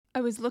I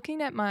was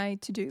looking at my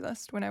to-do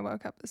list when I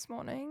woke up this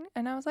morning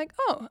and I was like,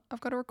 oh, I've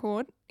got to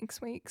record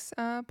next week's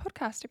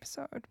podcast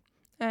episode.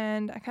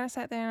 And I kind of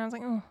sat there and I was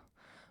like, oh,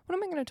 what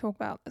am I going to talk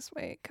about this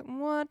week?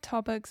 What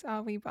topics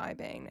are we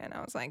vibing? And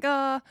I was like,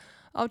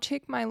 I'll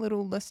check my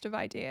little list of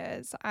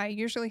ideas. I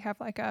usually have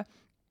like a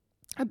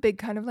big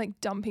kind of like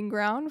dumping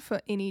ground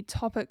for any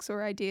topics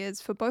or ideas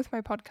for both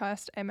my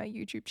podcast and my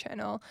YouTube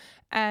channel.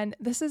 And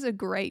this is a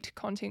great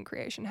content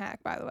creation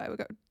hack, by the way.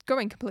 We're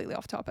going completely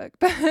off topic,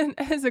 but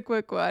as a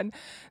quick one,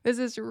 this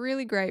is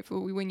really great for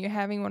when you're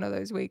having one of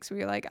those weeks where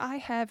you're like, I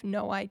have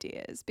no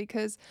ideas,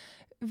 because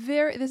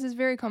this is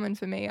very common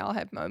for me. I'll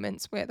have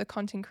moments where the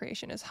content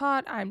creation is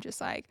hard. I'm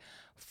just like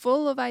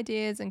full of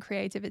ideas and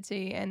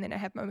creativity, and then I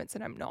have moments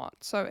that I'm not.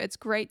 So it's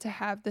great to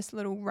have this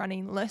little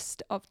running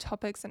list of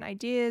topics and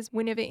ideas.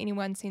 Whenever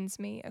anyone sends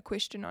me a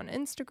question on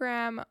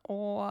Instagram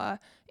or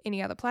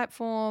any other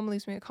platform,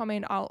 leaves me a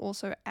comment, I'll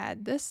also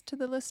add this to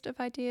the list of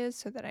ideas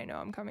so that I know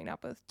I'm coming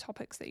up with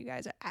topics that you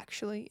guys are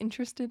actually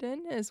interested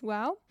in as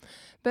well.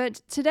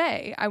 But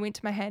today I went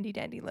to my handy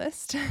dandy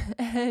list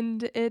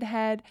and it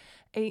had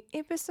a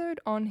episode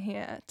on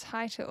here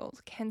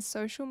titled, Can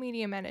Social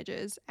Media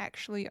Managers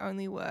Actually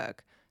Only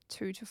Work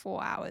 2 to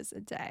 4 hours a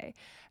day?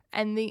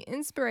 And the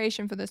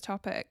inspiration for this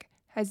topic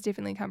has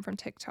definitely come from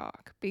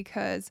TikTok,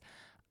 because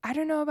I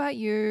don't know about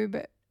you,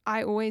 but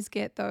I always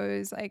get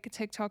those like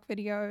TikTok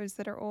videos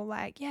that are all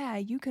like, yeah,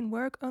 you can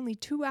work only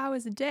 2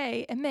 hours a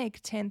day and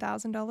make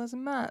 $10,000 a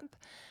month.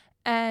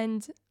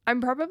 And I'm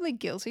probably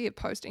guilty of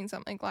posting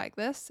something like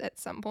this at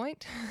some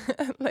point.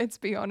 Let's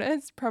be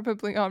honest,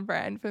 probably on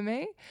brand for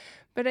me.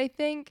 But I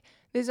think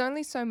there's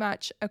only so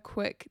much a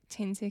quick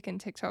 10-second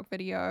TikTok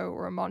video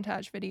or a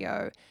montage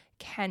video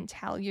can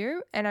tell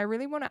you. And I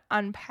really want to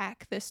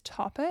unpack this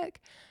topic,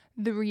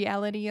 the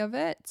reality of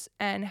it,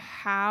 and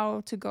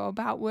how to go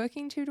about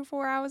working 2 to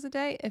 4 hours a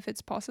day if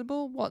it's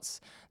possible,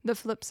 what's the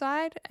flip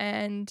side,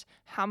 and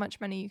how much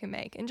money you can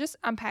make, and just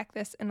unpack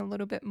this in a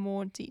little bit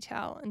more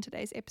detail in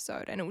today's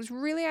episode. And it was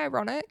really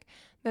ironic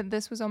that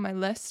this was on my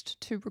list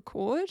to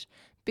record,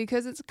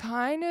 because it's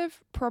kind of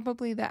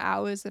probably the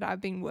hours that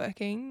I've been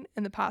working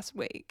in the past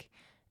week.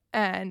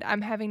 And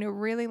I'm having a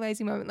really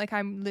lazy moment. Like,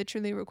 I'm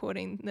literally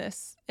recording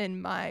this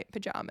in my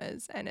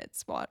pajamas and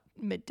it's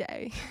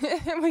midday.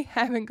 We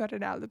haven't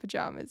gotten out of the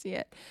pajamas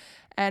yet.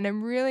 And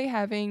I'm really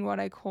having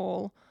what I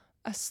call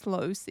a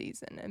slow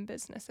season in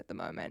business at the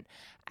moment.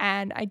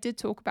 And I did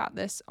talk about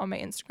this on my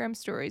Instagram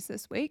stories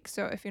this week.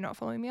 So if you're not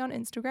following me on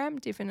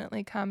Instagram,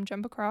 definitely come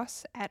jump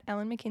across at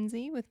Ellen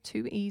McKenzie with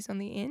 2 E's on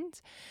the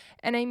end.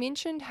 And I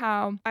mentioned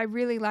how I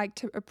really like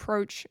to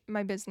approach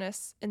my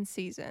business in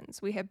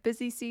seasons. We have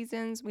busy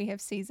seasons. We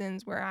have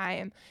seasons where I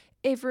am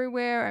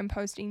everywhere. I'm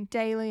posting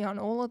daily on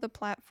all of the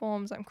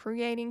platforms. I'm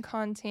creating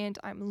content.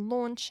 I'm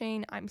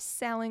launching. I'm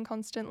selling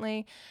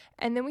constantly.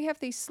 And then we have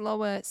these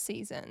slower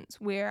seasons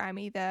where I'm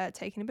either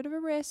taking a bit of a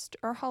rest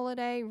or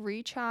holiday,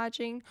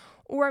 recharging,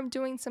 or I'm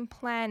doing some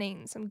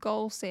planning, some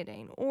goal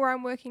setting, or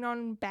I'm working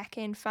on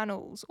back-end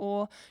funnels,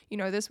 or,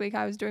 this week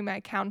I was doing my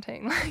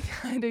accounting. Like,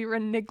 I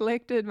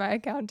neglected my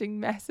accounting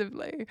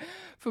massively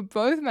for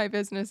both my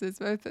businesses,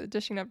 both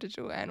Dishing Up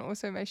Digital and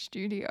also my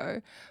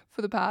studio,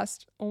 for the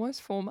past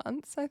almost 4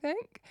 months, I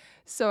think.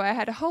 So I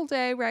had a whole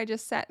day where I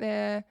just sat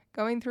there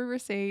going through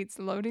receipts,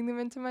 loading them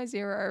into my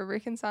Xero,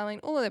 reconciling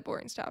all of that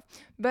boring stuff.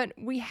 But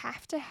we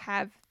have to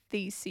have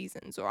these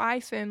seasons, or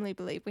I firmly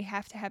believe we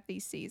have to have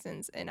these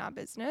seasons in our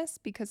business,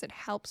 because it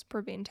helps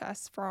prevent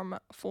us from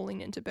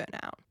falling into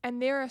burnout.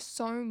 And there are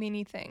so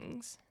many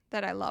things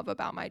that I love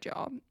about my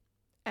job.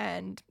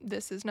 And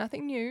this is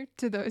nothing new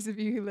to those of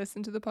you who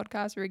listen to the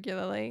podcast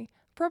regularly.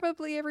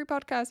 Probably every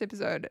podcast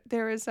episode,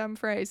 there is some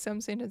phrase, some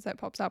sentence that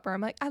pops up where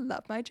I'm like, I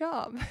love my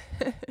job.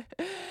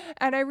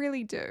 And I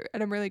really do.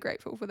 And I'm really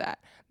grateful for that.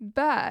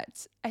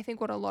 But I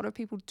think what a lot of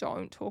people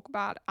don't talk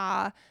about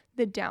are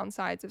the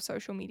downsides of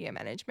social media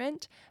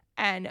management.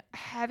 And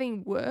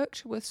having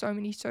worked with so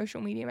many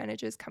social media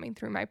managers coming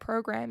through my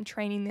program,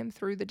 training them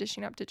through the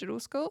Dishing Up Digital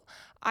School,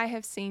 I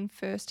have seen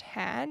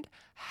firsthand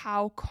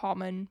how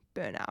common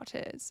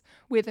burnout is.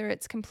 Whether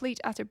it's complete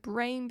utter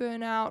brain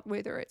burnout,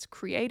 whether it's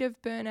creative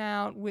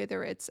burnout,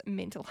 whether it's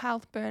mental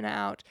health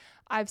burnout,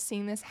 I've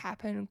seen this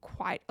happen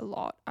quite a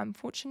lot,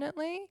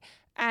 unfortunately.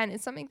 And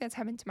it's something that's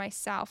happened to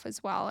myself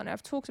as well. And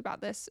I've talked about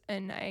this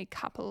in a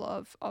couple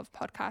of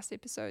podcast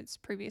episodes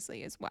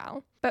previously as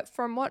well. But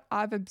from what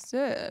I've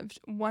observed,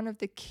 one of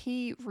the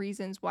key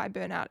reasons why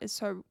burnout is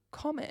so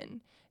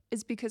common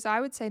is because I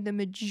would say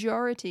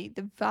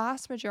the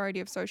vast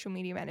majority of social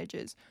media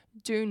managers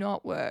do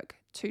not work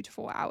 2 to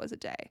 4 hours a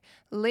day.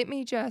 Let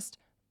me just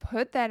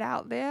put that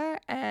out there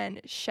and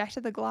shatter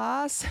the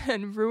glass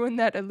and ruin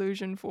that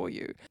illusion for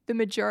you. The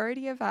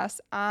majority of us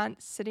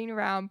aren't sitting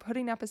around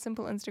putting up a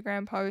simple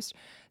Instagram post,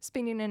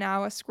 spending an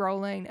hour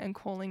scrolling and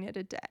calling it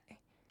a day.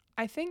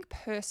 I think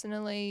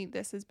personally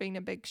this has been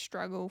a big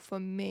struggle for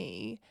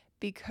me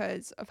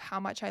because of how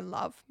much I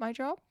love my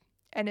job.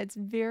 And it's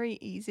very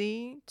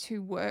easy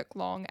to work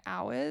long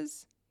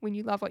hours when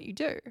you love what you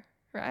do,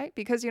 right?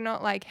 Because you're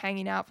not like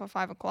hanging out for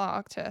 5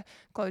 o'clock to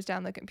close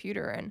down the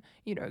computer and,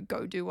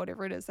 go do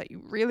whatever it is that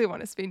you really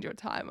want to spend your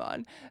time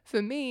on.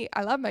 For me,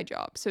 I love my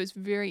job. So it's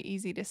very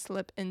easy to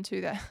slip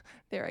into the,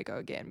 there I go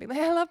again, be like,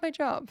 I love my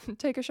job.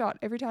 Take a shot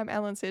every time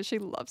Ellen says she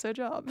loves her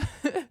job.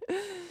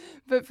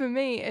 But for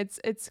me,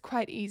 it's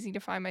quite easy to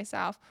find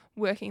myself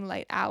working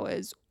late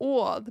hours,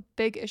 or the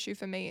big issue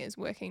for me is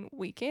working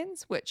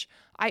weekends, which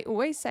I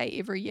always say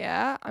every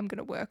year I'm going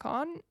to work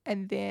on,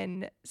 and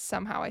then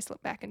somehow I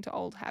slip back into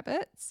old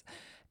habits.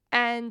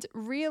 And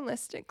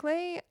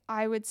realistically,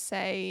 I would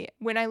say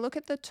when I look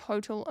at the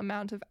total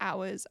amount of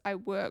hours I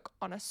work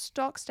on a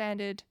stock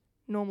standard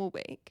normal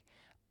week,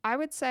 I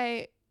would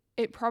say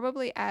it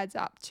probably adds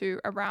up to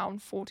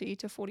around 40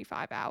 to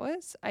 45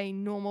 hours, a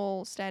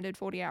normal standard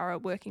 40-hour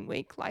working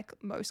week, like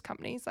most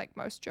companies, like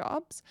most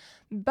jobs.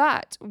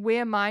 But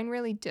where mine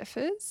really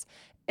differs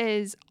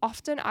is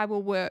often I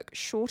will work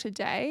shorter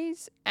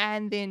days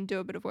and then do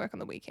a bit of work on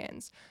the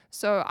weekends.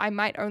 So I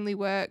might only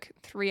work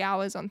 3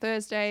 hours on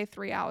Thursday,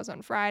 3 hours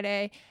on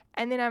Friday,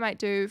 and then I might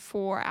do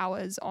 4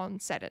 hours on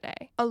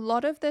Saturday. A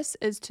lot of this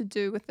is to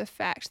do with the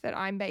fact that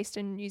I'm based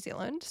in New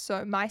Zealand,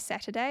 so my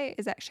Saturday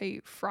is actually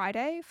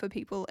Friday for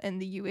people in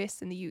the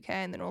US and the UK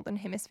and the Northern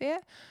Hemisphere.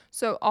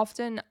 So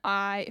often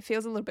it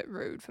feels a little bit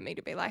rude for me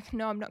to be like,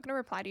 no, I'm not going to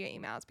reply to your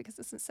emails because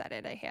this is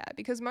Saturday here,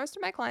 because most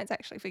of my clients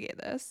actually forget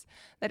this.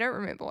 They don't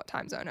remember what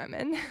time zone I'm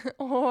in,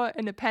 or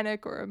in a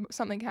panic or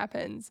something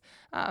happens,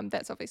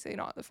 that's obviously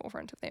not at the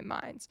forefront of their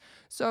minds.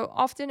 So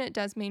often it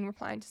does mean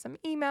replying to some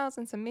emails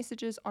and some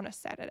messages on a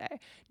Saturday.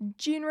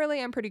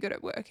 Generally, I'm pretty good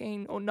at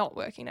working, or not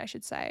working, I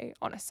should say,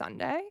 on a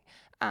Sunday.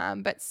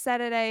 But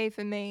Saturday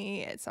for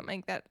me, it's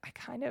something that I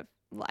kind of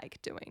like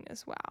doing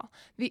as well.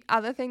 The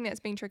other thing that's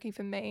been tricky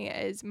for me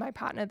is my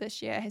partner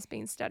this year has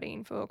been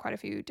studying for quite a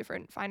few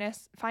different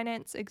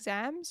finance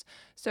exams.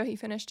 So he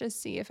finished his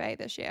CFA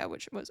this year,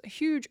 which was a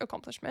huge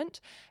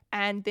accomplishment.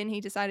 And then he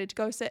decided to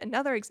go sit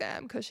another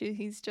exam because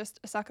he's just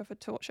a sucker for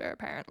torture,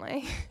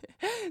 apparently.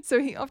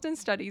 So he often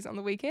studies on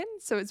the weekend.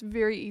 So it's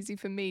very easy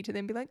for me to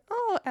then be like,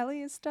 oh,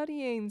 Ellie is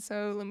studying,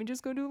 so let me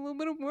just go do a little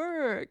bit of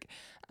work.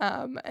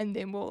 And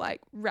then we'll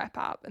like wrap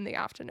up in the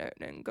afternoon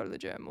and go to the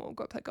gym or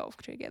go play golf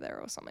together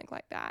or something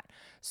like that.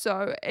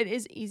 So it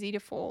is easy to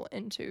fall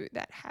into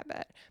that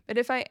habit. But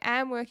if I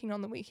am working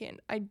on the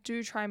weekend, I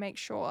do try and make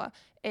sure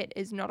it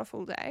is not a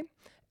full day.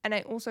 And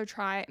I also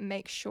try and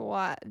make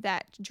sure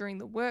that during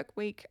the work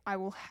week, I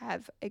will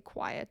have a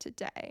quieter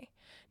day.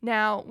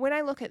 Now, when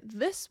I look at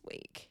this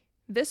week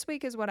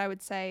is what I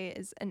would say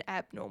is an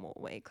abnormal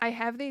week. I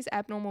have these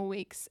abnormal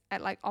weeks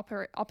at like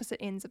opposite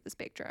ends of the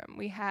spectrum.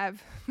 We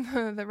have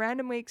the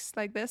random weeks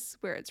like this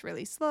where it's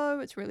really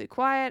slow, it's really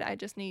quiet, I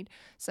just need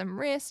some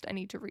rest, I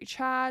need to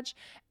recharge.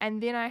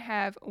 And then I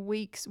have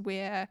weeks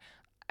where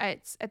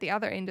it's at the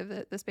other end of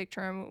the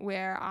spectrum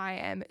where I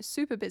am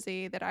super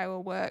busy, that I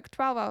will work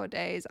 12-hour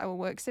days. I will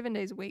work 7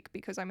 days a week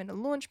because I'm in a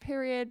launch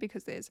period,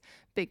 because there's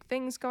big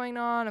things going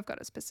on. I've got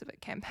a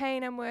specific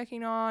campaign I'm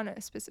working on, a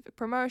specific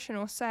promotion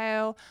or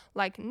sale.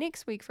 Like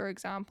next week, for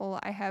example,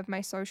 I have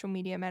my social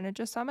media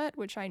manager summit,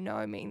 which I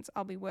know means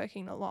I'll be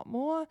working a lot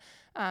more,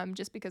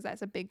 just because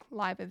that's a big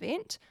live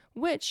event,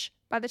 which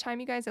by the time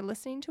you guys are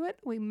listening to it,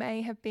 we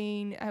may have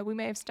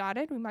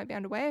started, we might be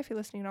underway if you're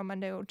listening on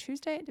Monday or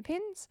Tuesday, it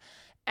depends.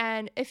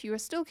 And if you are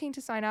still keen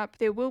to sign up,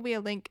 there will be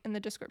a link in the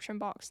description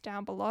box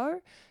down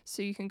below.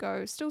 So you can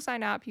go still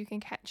sign up. You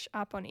can catch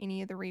up on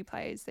any of the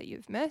replays that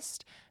you've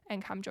missed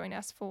and come join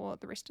us for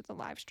the rest of the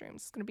live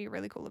streams. It's going to be a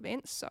really cool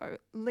event. So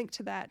link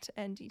to that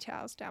and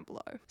details down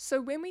below. So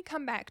when we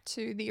come back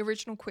to the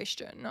original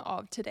question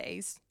of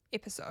today's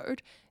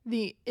episode,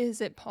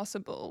 is it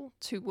possible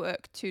to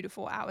work 2 to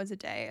 4 hours a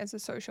day as a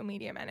social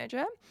media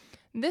manager?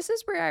 This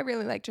is where I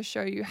really like to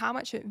show you how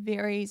much it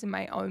varies in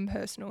my own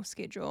personal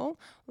schedule,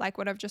 like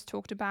what I've just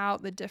talked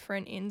about, the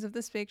different ends of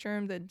the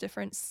spectrum, the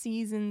different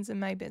seasons in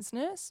my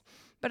business.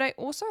 But I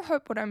also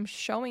hope what I'm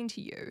showing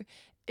to you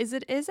is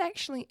it is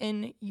actually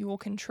in your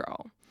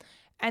control.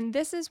 And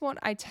this is what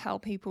I tell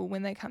people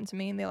when they come to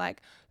me and they're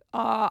like,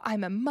 oh,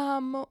 I'm a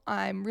mum,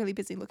 I'm really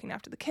busy looking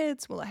after the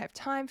kids, will I have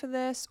time for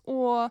this?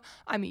 Or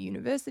I'm a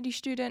university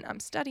student, I'm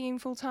studying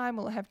full time,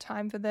 will I have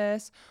time for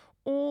this?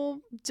 All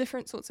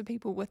different sorts of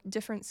people with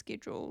different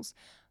schedules.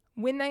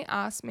 When they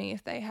ask me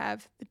if they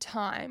have the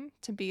time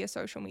to be a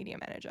social media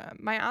manager,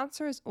 my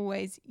answer is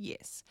always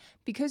yes,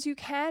 because you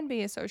can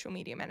be a social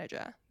media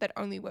manager that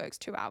only works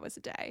 2 hours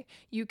a day.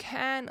 You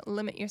can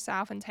limit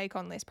yourself and take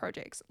on less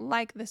projects.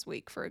 Like this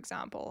week, for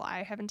example,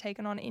 I haven't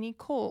taken on any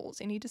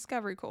calls, any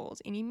discovery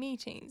calls, any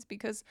meetings,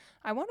 because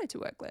I wanted to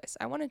work less.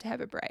 I wanted to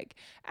have a break.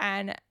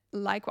 And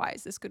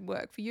Likewise, this could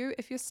work for you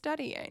if you're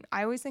studying.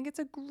 I always think it's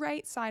a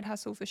great side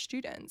hustle for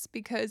students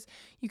because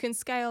you can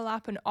scale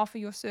up and offer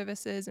your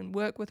services and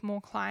work with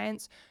more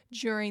clients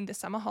during the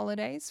summer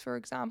holidays, for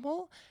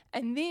example.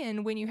 And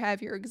then when you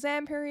have your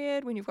exam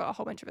period, when you've got a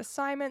whole bunch of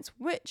assignments,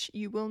 which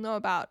you will know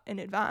about in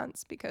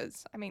advance,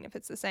 because I mean, if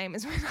it's the same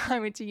as when I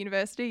went to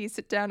university, you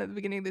sit down at the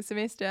beginning of the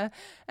semester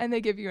and they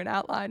give you an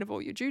outline of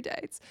all your due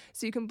dates.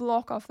 So you can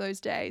block off those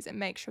days and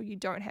make sure you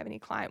don't have any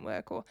client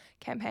work or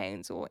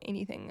campaigns or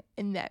anything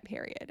in that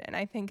period. And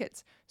I think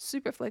it's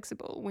super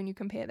flexible when you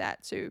compare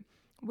that to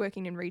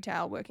working in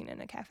retail, working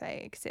in a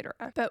cafe, etc.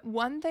 But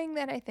one thing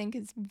that I think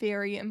is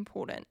very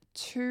important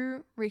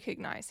to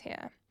recognize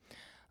here,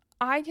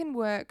 I can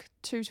work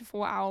 2 to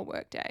 4 hour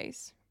work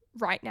days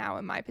right now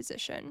in my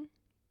position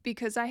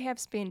because I have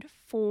spent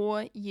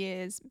 4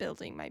 years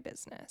building my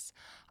business.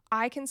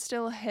 I can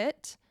still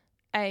hit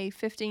a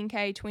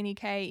 15K,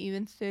 20K,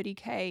 even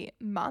 30K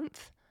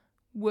month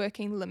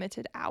working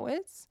limited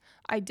hours.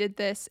 I did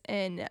this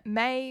in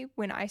May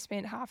when I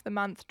spent half the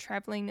month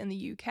traveling in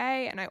the UK,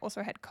 and I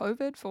also had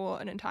COVID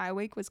for an entire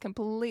week, was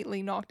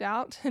completely knocked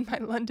out in my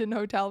London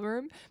hotel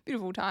room.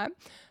 Beautiful time.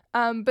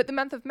 But the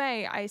month of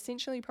May, I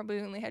essentially probably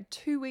only had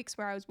 2 weeks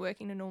where I was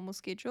working a normal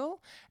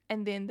schedule.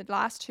 And then the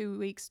last 2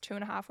 weeks,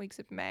 2.5 weeks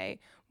of May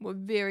were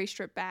very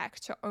stripped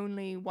back to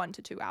only 1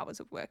 to 2 hours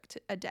of work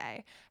a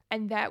day.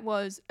 And that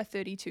was a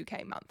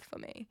 32K month for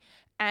me.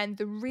 And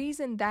the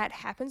reason that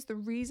happens, the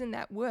reason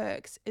that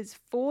works is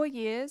 4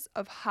 years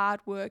of hard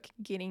work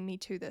getting me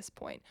to this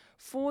point.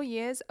 4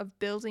 years of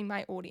building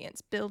my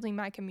audience, building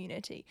my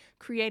community,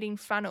 creating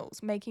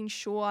funnels, making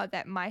sure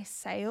that my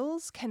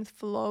sales can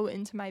flow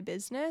into my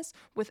business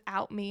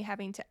without me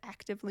having to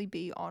actively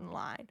be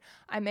online.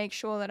 I make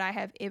sure that I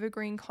have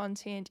evergreen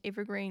content,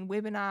 evergreen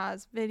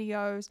webinars,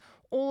 videos,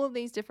 all of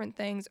these different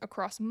things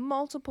across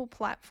multiple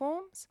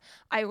platforms.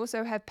 I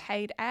also have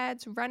paid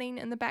ads running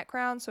in the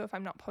background. So if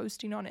I'm not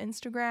posting on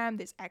Instagram,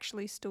 there's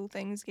actually still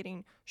things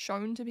getting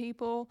shown to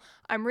people.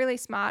 I'm really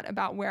smart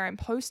about where I'm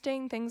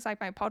posting things like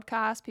my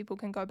podcast. People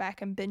can go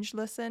back and binge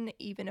listen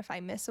even if I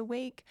miss a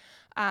week.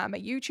 My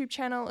YouTube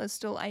channel is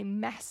still a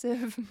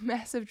massive,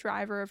 massive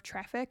driver of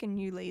traffic and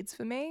new leads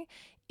for me,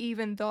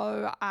 even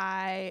though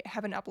I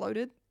haven't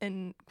uploaded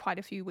in quite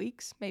a few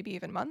weeks, maybe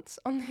even months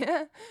on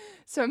there.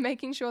 So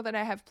making sure that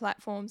I have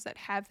platforms that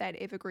have that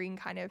evergreen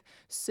kind of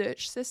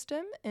search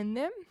system in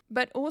them.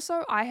 But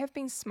also I have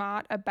been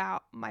smart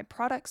about my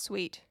product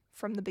suite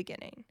from the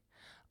beginning.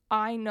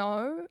 I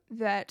know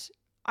that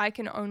I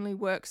can only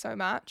work so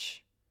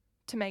much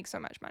to make so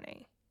much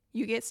money.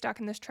 You get stuck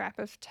in this trap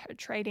of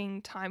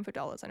trading time for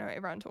dollars. I know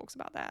everyone talks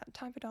about that.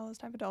 Time for dollars,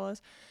 time for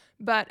dollars.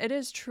 But it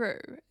is true.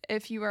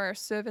 If you are a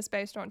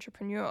service-based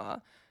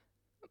entrepreneur,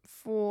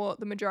 for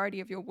the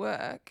majority of your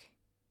work,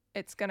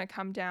 it's going to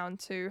come down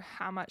to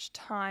how much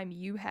time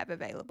you have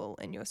available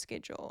in your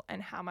schedule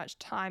and how much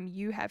time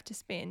you have to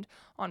spend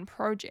on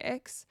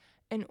projects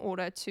in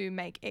order to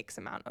make X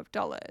amount of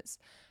dollars.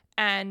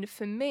 And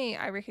for me,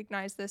 I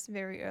recognized this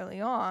very early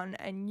on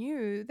and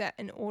knew that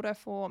in order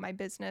for my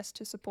business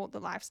to support the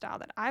lifestyle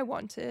that I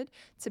wanted,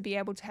 to be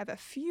able to have a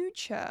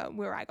future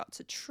where I got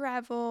to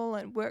travel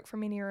and work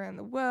from anywhere in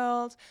the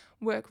world,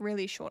 work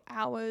really short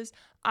hours,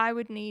 I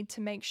would need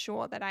to make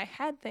sure that I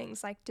had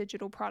things like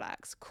digital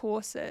products,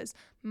 courses,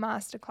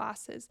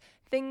 masterclasses,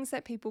 things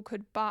that people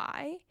could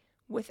buy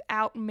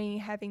without me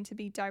having to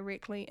be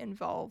directly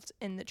involved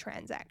in the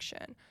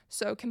transaction.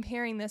 So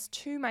comparing this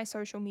to my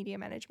social media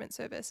management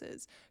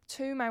services,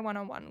 to my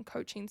one-on-one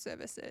coaching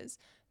services,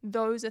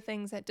 those are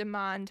things that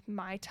demand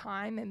my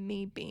time and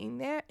me being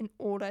there in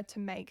order to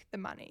make the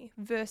money,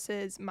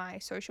 versus my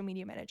social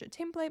media manager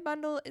template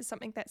bundle is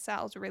something that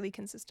sells really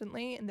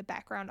consistently in the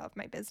background of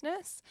my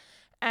business.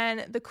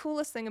 And the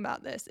coolest thing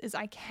about this is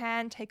I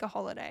can take a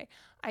holiday,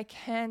 I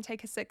can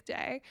take a sick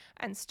day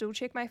and still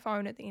check my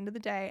phone at the end of the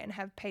day and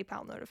have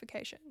PayPal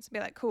notifications. Be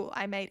like, cool,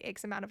 I made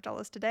X amount of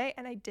dollars today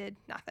and I did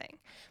nothing.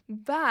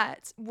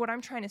 But what I'm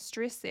trying to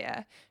stress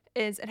there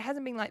is it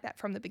hasn't been like that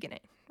from the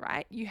beginning,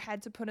 right? You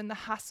had to put in the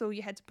hustle,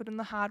 you had to put in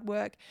the hard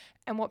work.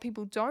 And what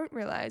people don't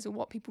realize, or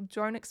what people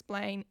don't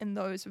explain in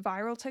those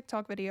viral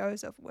TikTok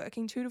videos of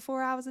working 2 to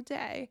 4 hours a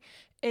day,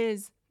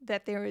 is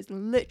that there is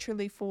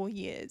literally 4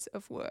 years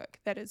of work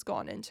that has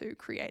gone into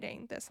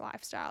creating this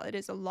lifestyle. It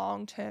is a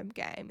long-term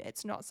game.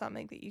 It's not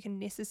something that you can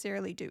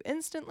necessarily do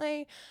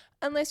instantly,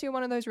 unless you're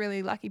one of those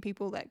really lucky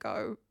people that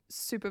go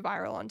super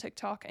viral on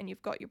TikTok and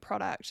you've got your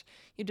product,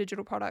 your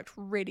digital product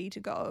ready to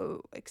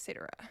go,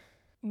 etc.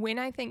 When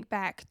I think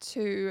back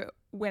to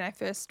when I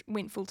first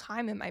went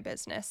full-time in my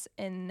business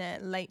in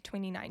late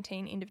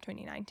 2019, end of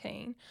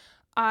 2019,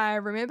 I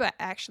remember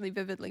actually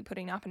vividly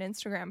putting up an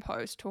Instagram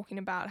post talking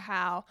about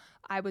how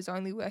I was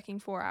only working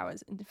 4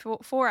 hours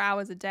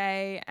a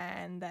day,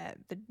 and that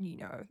the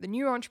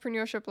new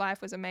entrepreneurship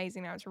life was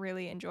amazing. I was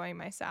really enjoying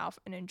myself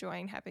and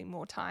enjoying having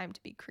more time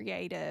to be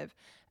creative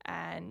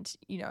and,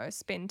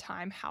 spend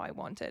time how I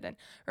wanted. And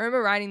I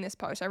remember writing this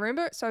post. I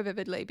remember it so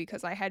vividly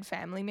because I had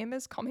family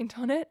members comment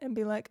on it and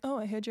be like, oh,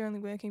 I heard you're only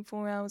working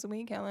 4 hours a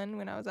week, Ellen,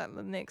 when I was at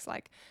the next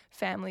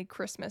family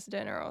Christmas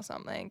dinner or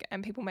something.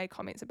 And people made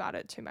comments about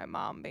it to my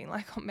mum, being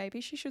like, oh,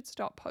 maybe she should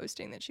stop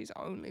posting that she's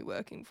only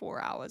working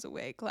 4 hours a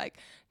week.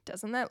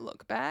 Doesn't that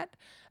look bad?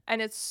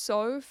 And it's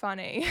so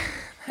funny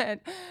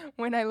that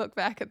when I look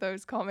back at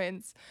those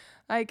comments,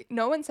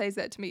 no one says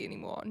that to me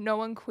anymore. No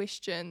one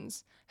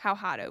questions how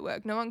hard I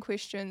work. No one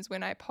questions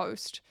when I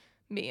post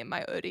me in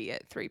my hoodie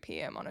at 3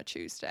 p.m. on a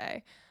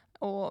Tuesday,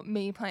 or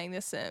me playing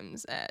The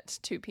Sims at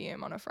 2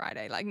 p.m. on a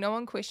Friday. No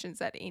one questions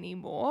that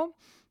anymore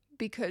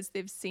because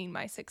they've seen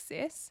my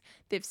success,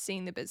 they've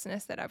seen the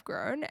business that I've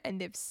grown,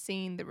 and they've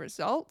seen the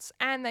results,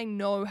 and they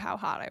know how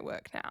hard I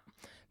work now.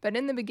 But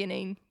in the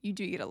beginning, you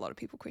do get a lot of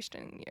people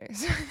questioning you.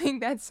 So I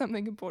think that's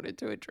something important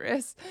to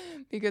address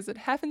because it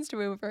happens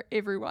to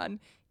everyone,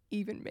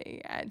 even me.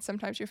 And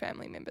sometimes your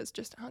family members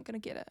just aren't going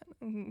to get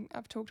it.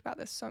 I've talked about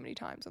this so many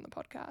times on the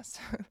podcast.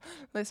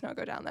 Let's not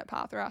go down that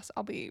path, or else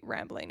I'll be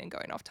rambling and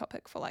going off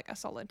topic for a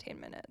solid 10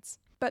 minutes.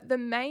 But the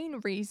main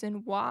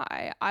reason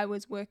why I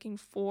was working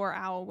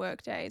 4-hour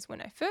work days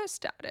when I first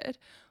started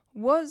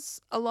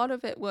was a lot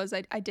of it was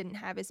I didn't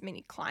have as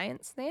many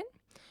clients then.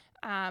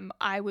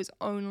 I was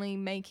only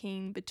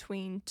making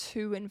between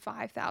 $2,000 and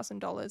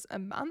 $5,000 a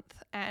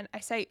month. And I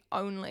say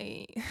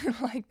only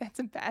that's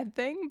a bad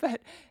thing,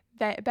 but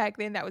that back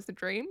then that was the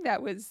dream.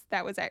 That was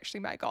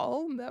actually my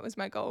goal. That was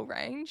my goal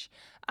range.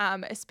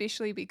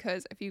 Especially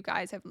because if you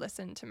guys have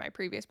listened to my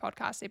previous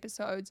podcast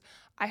episodes,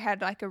 I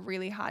had a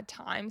really hard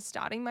time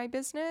starting my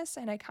business,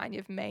 and I kind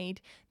of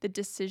made the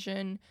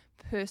decision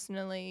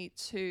personally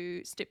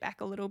to step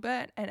back a little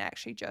bit and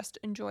actually just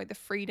enjoy the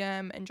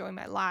freedom, enjoy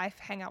my life,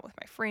 hang out with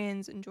my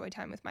friends, enjoy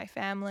time with my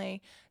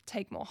family,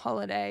 take more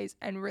holidays,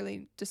 and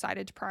really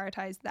decided to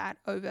prioritize that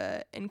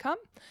over income.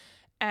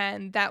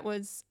 And that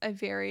was a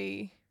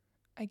very,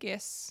 I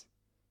guess,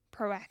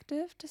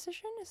 proactive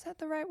decision. Is that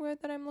the right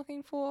word that I'm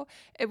looking for?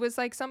 It was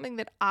something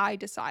that I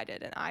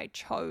decided and I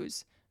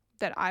chose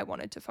that I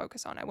wanted to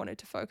focus on. I wanted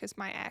to focus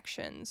my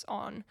actions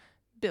on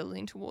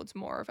building towards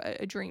more of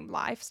a dream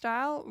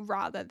lifestyle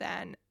rather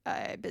than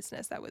a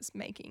business that was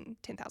making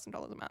 $10,000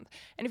 a month.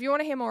 And if you want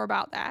to hear more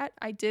about that,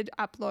 I did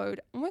upload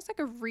almost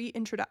a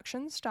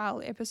reintroduction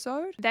style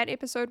episode. That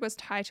episode was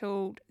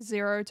titled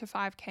 0 to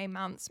 5K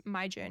Months,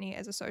 My Journey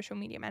as a Social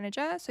Media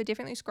Manager. So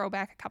definitely scroll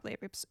back a couple of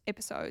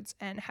episodes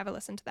and have a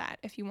listen to that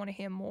if you want to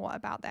hear more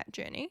about that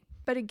journey.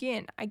 But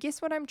again, I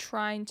guess what I'm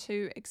trying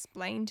to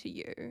explain to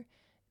you,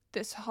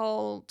 this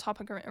whole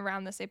topic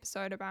around this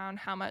episode around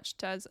how much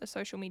does a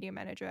social media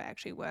manager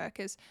actually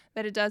work, is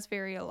that it does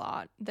vary a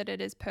lot, that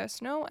it is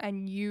personal,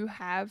 and you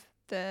have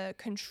the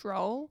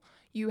control,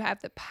 you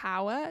have the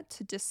power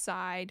to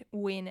decide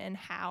when and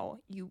how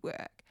you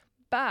work.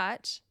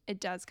 But it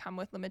does come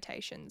with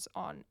limitations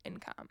on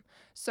income.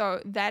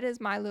 So that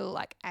is my little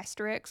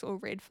asterisk or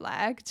red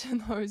flag to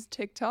those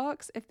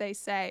TikToks. If they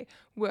say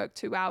work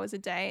 2 hours a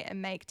day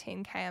and make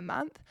 10K a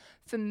month,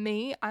 for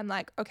me, I'm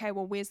okay,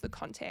 well, where's the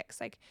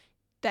context?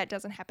 That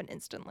doesn't happen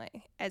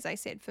instantly. As I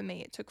said, for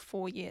me, it took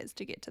 4 years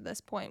to get to this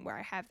point where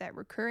I have that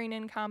recurring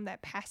income,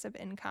 that passive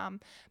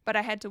income, but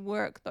I had to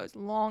work those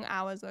long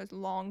hours, those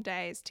long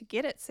days to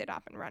get it set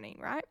up and running,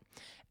 right?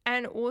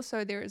 And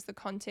also there is the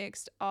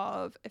context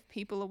of if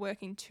people are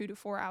working 2 to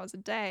 4 hours a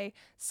day,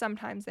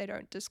 sometimes they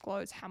don't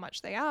disclose how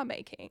much they are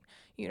making.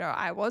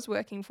 I was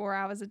working 4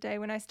 hours a day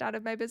when I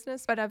started my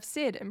business, but I've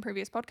said in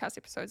previous podcast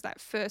episodes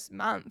that first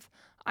month,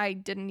 I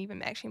didn't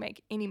even actually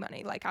make any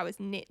money. I was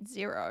net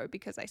zero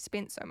because I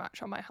spent so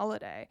much on my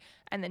holiday.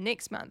 And the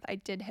next month I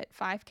did hit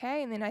 5K.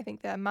 And then I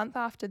think the month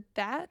after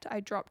that, I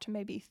dropped to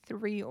maybe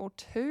 3 or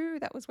 2.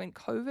 That was when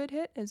COVID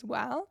hit as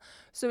well.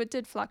 So it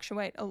did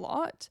fluctuate a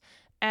lot.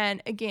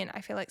 And again,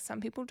 I feel some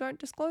people don't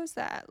disclose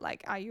that.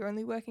 Are you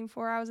only working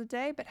 4 hours a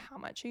day? But how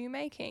much are you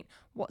making?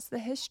 What's the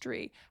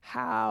history?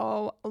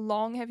 How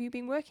long have you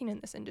been working in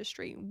this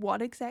industry?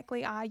 What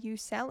exactly are you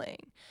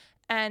selling?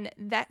 And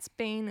that's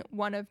been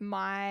one of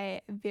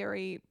my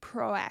very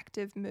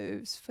proactive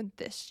moves for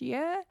this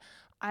year.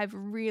 I've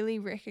really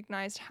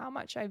recognized how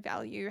much I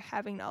value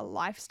having a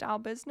lifestyle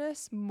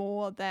business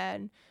more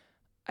than,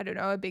 I don't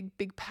know, a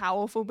big,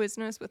 powerful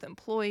business with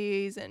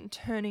employees and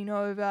turning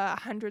over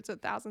hundreds of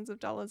thousands of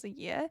dollars a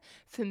year.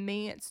 For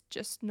me, it's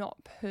just not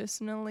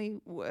personally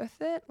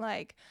worth it.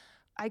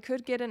 I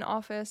could get an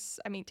office.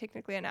 I mean,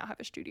 technically I now have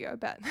a studio,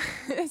 but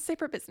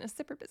separate business.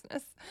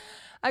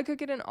 I could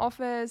get an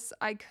office.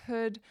 I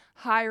could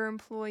hire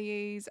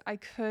employees. I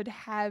could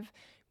have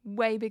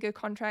way bigger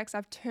contracts.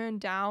 I've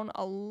turned down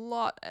a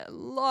lot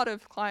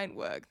of client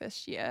work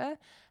this year.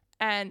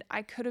 And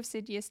I could have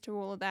said yes to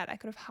all of that. I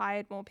could have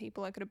hired more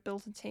people. I could have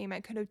built a team.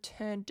 I could have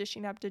turned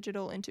Dishing Up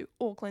Digital into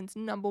Auckland's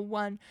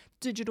 #1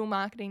 digital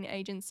marketing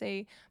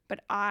agency.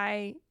 But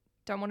I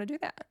don't want to do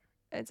that.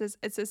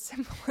 It's as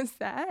simple as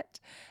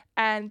that.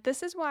 And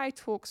this is why I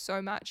talk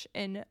so much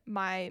in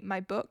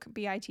my book,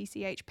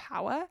 BITCH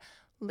Power.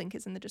 Link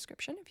is in the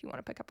description if you want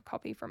to pick up a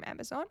copy from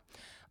Amazon.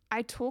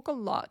 I talk a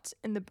lot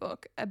in the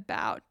book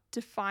about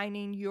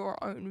defining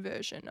your own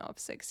version of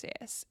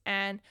success.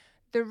 And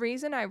the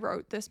reason I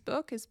wrote this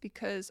book is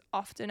because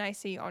often I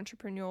see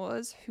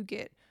entrepreneurs who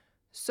get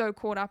so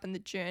caught up in the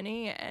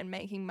journey and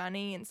making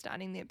money and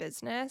starting their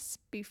business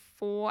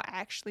before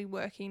actually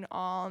working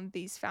on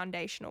these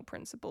foundational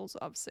principles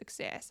of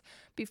success,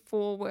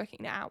 before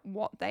working out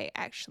what they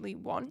actually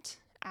want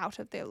out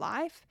of their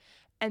life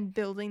and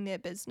building their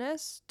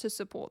business to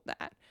support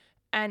that.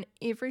 And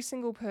every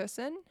single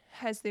person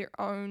has their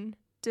own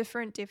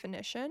different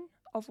definition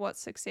of what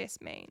success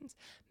means.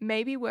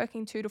 Maybe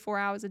working 2 to 4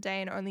 hours a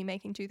day and only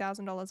making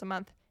 $2,000 a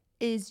month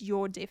is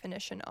your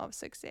definition of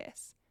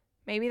success.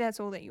 Maybe that's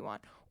all that you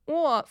want.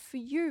 Or for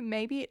you,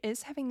 maybe it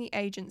is having the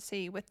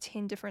agency with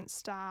 10 different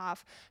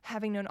staff,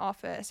 having an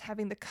office,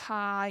 having the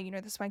car,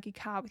 the swanky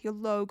car with your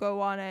logo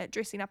on it,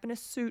 dressing up in a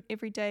suit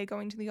every day,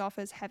 going to the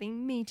office,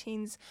 having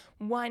meetings,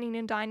 whining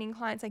and dining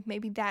clients. Like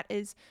maybe that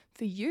is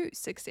for you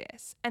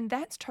success. And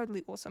that's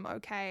totally awesome.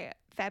 Okay,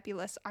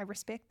 fabulous. I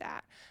respect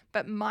that.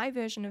 But my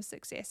version of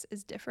success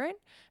is different.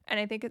 And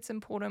I think it's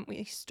important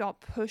we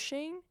stop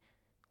pushing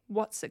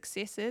what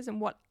success is and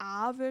what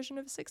our version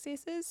of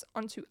success is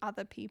onto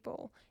other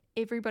people.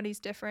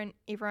 Everybody's different.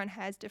 Everyone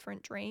has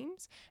different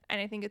dreams.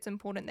 And I think it's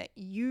important that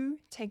you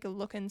take a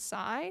look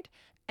inside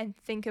and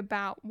think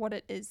about what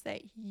it is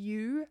that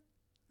you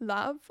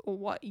love or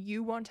what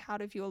you want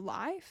out of your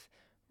life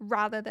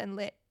rather than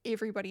let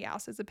everybody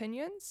else's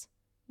opinions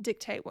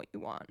dictate what you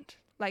want.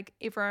 Like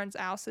everyone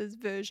else's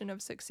version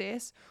of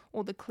success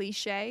or the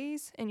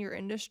cliches in your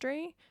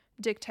industry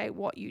dictate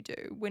what you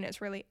do when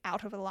it's really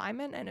out of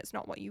alignment and it's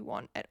not what you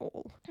want at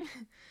all.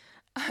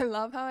 I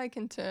love how I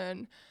can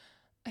turn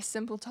a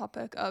simple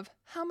topic of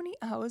how many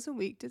hours a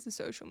week does a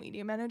social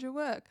media manager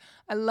work?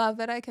 I love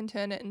that I can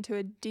turn it into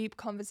a deep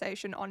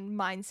conversation on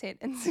mindset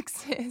and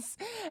success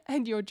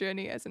and your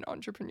journey as an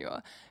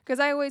entrepreneur, because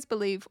I always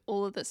believe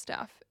all of this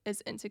stuff is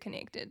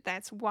interconnected.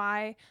 That's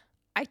why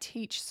I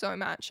teach so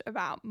much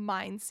about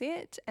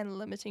mindset and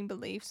limiting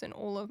beliefs in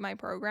all of my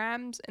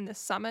programs. In the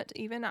summit,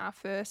 even our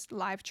first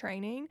live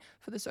training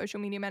for the Social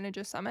Media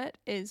Manager Summit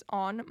is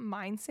on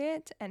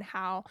mindset and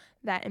how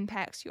that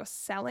impacts your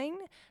selling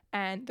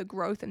and the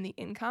growth and the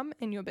income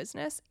in your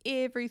business.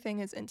 Everything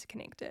is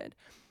interconnected.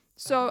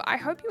 So I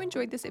hope you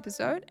enjoyed this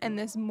episode and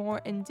this more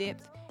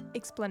in-depth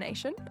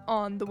explanation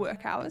on the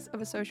work hours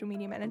of a social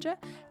media manager.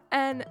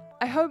 And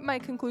I hope my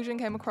conclusion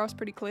came across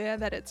pretty clear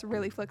that it's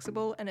really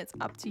flexible and it's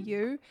up to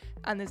you.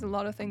 And there's a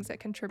lot of things that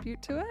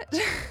contribute to it.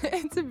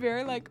 It's a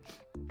very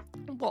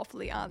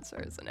waffly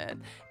answer, isn't it?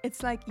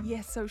 It's like,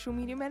 yes, social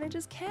media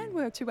managers can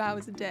work 2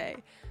 hours a day,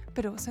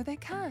 but also they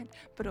can't,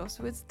 but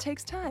also it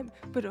takes time,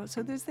 but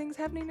also there's things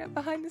happening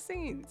behind the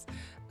scenes.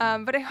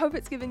 But I hope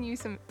it's given you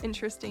some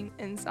interesting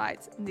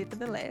insights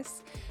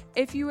nevertheless.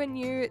 If you are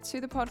new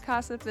to the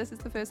podcast, if this is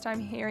the first time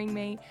hearing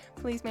me,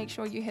 please make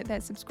sure you hit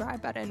that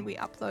subscribe button. We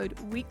upload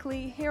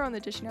weekly here on the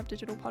Dishing Up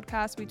Digital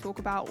podcast. We talk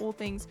about all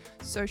things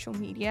social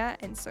media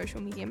and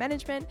social media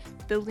management,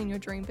 building your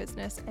dream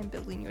business and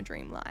building your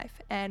dream life.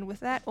 And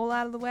with that all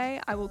out of the way,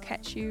 I will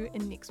catch you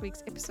in next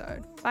week's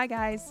episode. Bye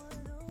guys.